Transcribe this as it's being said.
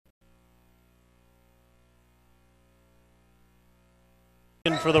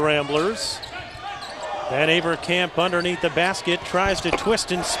For the Ramblers. Then Avercamp underneath the basket tries to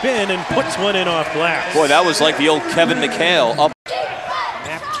twist and spin and puts one in off glass. Boy, that was like the old Kevin McHale up.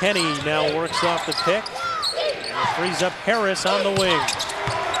 Matt Kenny now works off the pick and frees up Harris on the wing.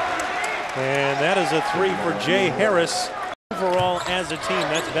 And that is a three for Jay Harris. Overall as a team,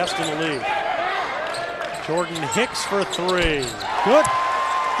 that's best in the league. Jordan Hicks for three. Good.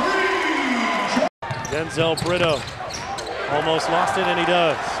 Denzel Brito. Almost lost it, and he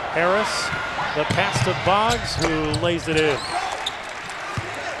does. Harris, the pass to Boggs, who lays it in.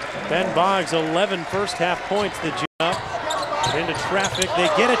 Ben Boggs, 11 first-half points. The jump into traffic. They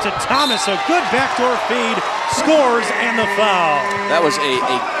get it to Thomas. A good backdoor feed. Scores and the foul. That was a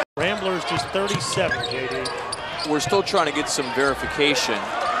Ramblers just 37, JD. We're still trying to get some verification.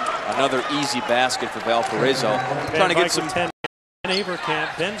 Another easy basket for Valparaiso. Trying to get some.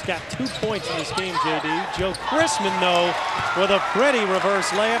 Avercamp. Ben's got 2 points in this game, JD. Joe Chrisman, though, with a pretty reverse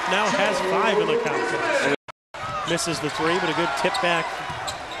layup, now has 5 in the contest. Misses the three, but a good tip back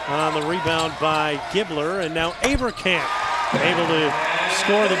on the rebound by Gibbler. And now Avercamp able to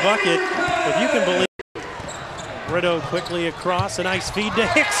score the bucket, if you can believe it. Brito quickly across, a nice feed to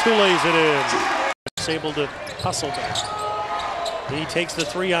Hicks, who lays it in. He's able to hustle back. He takes the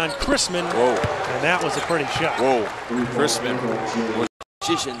three on Chrisman, and that was a pretty shot. Whoa, Chrisman was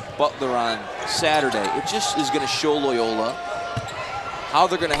position Butler on Saturday. It just is going to show Loyola how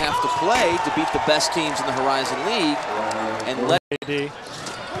they're going to have to play to beat the best teams in the Horizon League.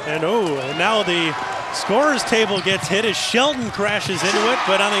 And now the scorer's table gets hit as Shelton crashes into it,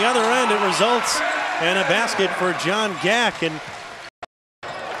 but on the other end it results in a basket for John Gack.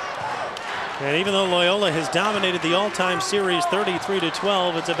 And even though Loyola has dominated the all-time series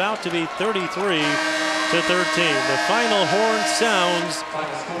 33-12, it's about to be 33-13. The final horn sounds.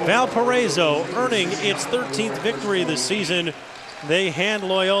 Valparaiso earning its 13th victory this season. They hand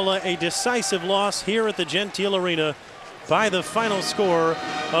Loyola a decisive loss here at the Gentile Arena by the final score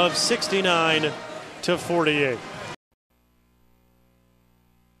of 69-48.